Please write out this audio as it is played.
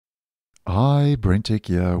Hi, BrenTech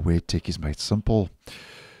here, where tech is made simple.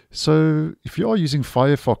 So if you are using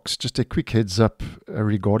Firefox, just a quick heads up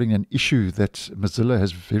regarding an issue that Mozilla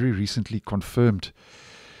has very recently confirmed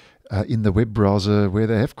in the web browser, where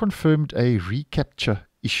they have confirmed a reCAPTCHA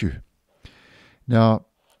issue. Now,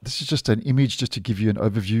 this is just an image just to give you an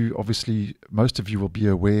overview. Obviously, most of you will be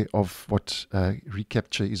aware of what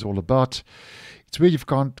reCAPTCHA is all about. It's where you've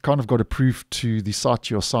kind of got to prove to the site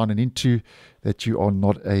you're signing into that you are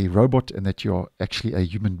not a robot and that you are actually a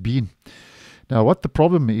human being. Now, what the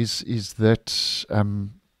problem is that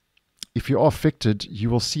if you are affected, you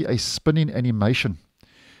will see a spinning animation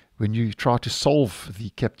when you try to solve the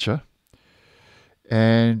CAPTCHA.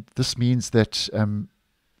 And this means that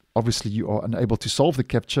obviously you are unable to solve the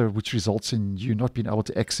CAPTCHA, which results in you not being able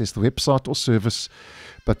to access the website or service.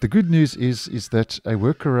 But the good news is that a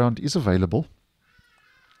workaround is available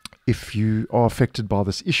if you are affected by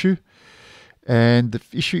this issue. And the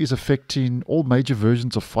issue is affecting all major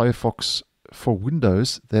versions of Firefox for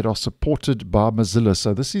Windows that are supported by Mozilla.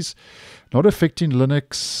 So this is not affecting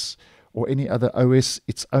Linux or any other OS.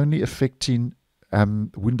 It's only affecting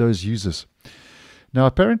Windows users. Now,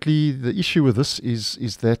 apparently, the issue with this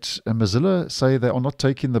is that Mozilla say they are not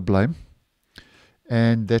taking the blame,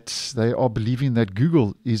 and that they are believing that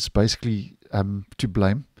Google is basically to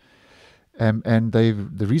blame. And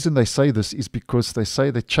the reason they say this is because they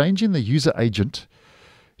say that changing the user agent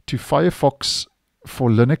to Firefox for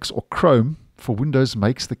Linux or Chrome for Windows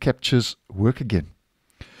makes the CAPTCHAs work again.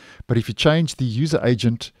 But if you change the user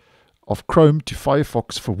agent of Chrome to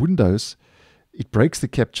Firefox for Windows, it breaks the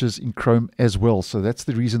CAPTCHAs in Chrome as well. So that's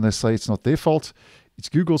the reason they say it's not their fault, it's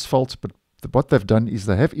Google's fault. But what they've done is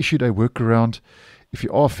they have issued a workaround if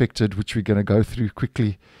you are affected, which we're going to go through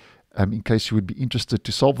quickly in case you would be interested,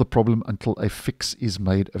 to solve the problem until a fix is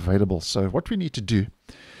made available. So what we need to do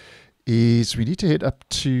is we need to head up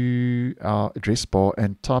to our address bar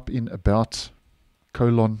and type in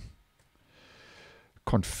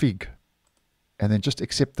about:config, and then just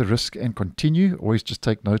accept the risk and continue. Always just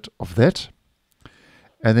take note of that.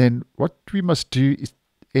 And then what we must do is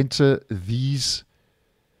enter this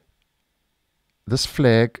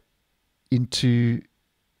flag into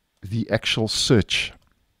the actual search.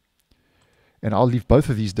 And I'll leave both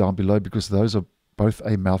of these down below because those are both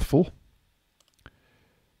a mouthful.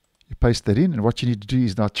 You paste that in, and what you need to do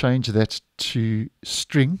is now change that to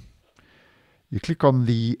string. You click on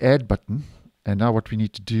the add button, and now what we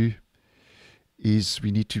need to do is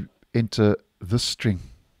we need to enter this string.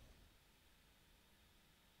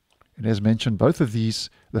 And as mentioned, both of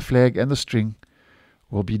these, the flag and the string,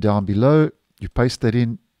 will be down below. You paste that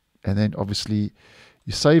in, and then obviously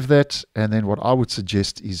you save that. And then what I would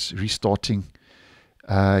suggest is restarting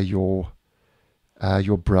your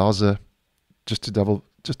browser just to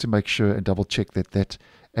make sure and double check that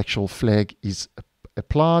actual flag is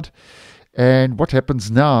applied. And what happens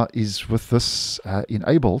now is, with this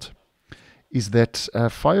enabled, is that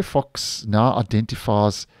Firefox now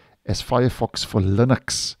identifies as Firefox for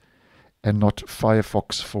Linux and not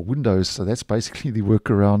Firefox for Windows. So that's basically the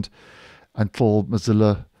workaround until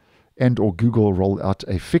Mozilla and or Google roll out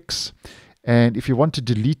a fix. And if you want to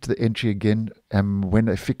delete the entry again when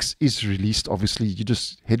a fix is released, obviously you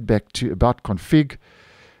just head back to about:config.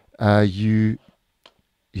 You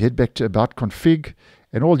head back to about:config,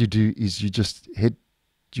 and all you do is you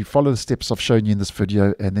follow the steps I've shown you in this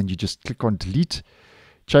video, and then you just click on delete,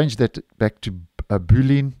 change that back to a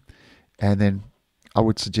Boolean, and then I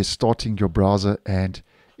would suggest starting your browser, and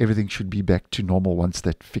everything should be back to normal once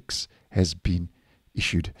that fix has been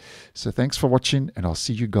issued. So thanks for watching, and I'll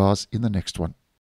see you guys in the next one.